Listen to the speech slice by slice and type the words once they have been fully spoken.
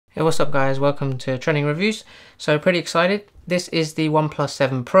Hey, what's up guys, welcome to Trending Reviews. So pretty excited, this is the OnePlus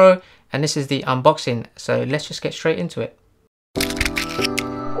 7 Pro and this is the unboxing, so let's just get straight into it.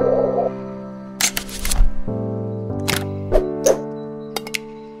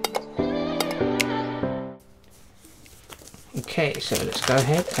 Okay, so let's go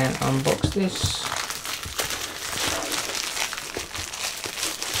ahead and unbox this.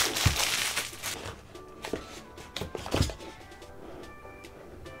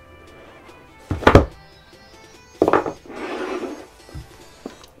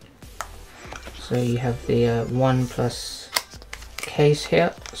 So you have the OnePlus case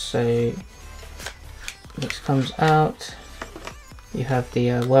here, so this comes out. You have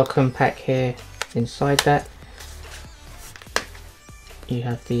the welcome pack here inside that. You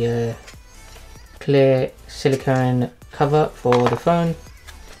have the clear silicone cover for the phone.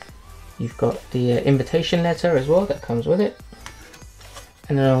 You've got the invitation letter as well that comes with it.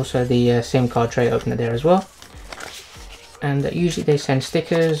 And then also the SIM card tray opener there as well. And usually they send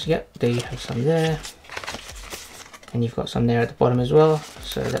stickers. Yep, there you have some there, and you've got some there at the bottom as well,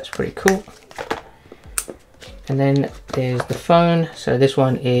 so that's pretty cool. And then there's the phone. So this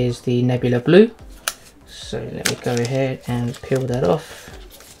one is the Nebula blue, so let me go ahead and peel that off.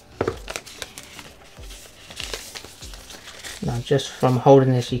 Now just from holding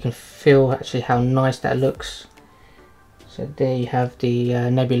this you can feel actually how nice that looks. So there you have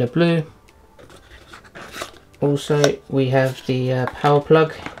the Nebula blue. Also we have the power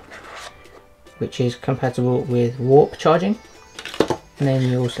plug, which is compatible with warp charging, and then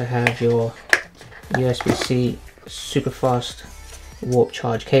you also have your USB-C super fast warp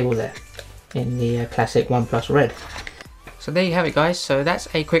charge cable there in the classic OnePlus red. So there you have it guys, so that's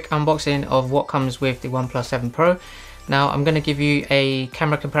a quick unboxing of what comes with the OnePlus 7 Pro. Now I'm going to give you a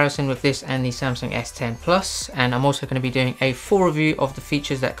camera comparison with this and the Samsung S10 Plus, and I'm also going to be doing a full review of the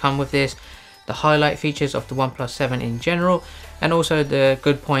features that come with this, the highlight features of the OnePlus 7 in general, and also the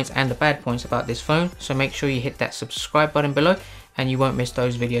good points and the bad points about this phone. So make sure you hit that subscribe button below and you won't miss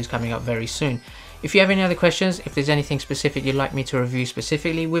those videos coming up very soon. If you have any other questions, if there's anything specific you'd like me to review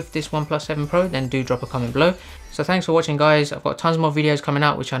specifically with this OnePlus 7 Pro, then do drop a comment below. So thanks for watching guys, I've got tons more videos coming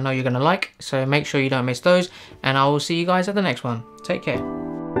out which I know you're going to like, so make sure you don't miss those, and I will see you guys at the next one. Take care.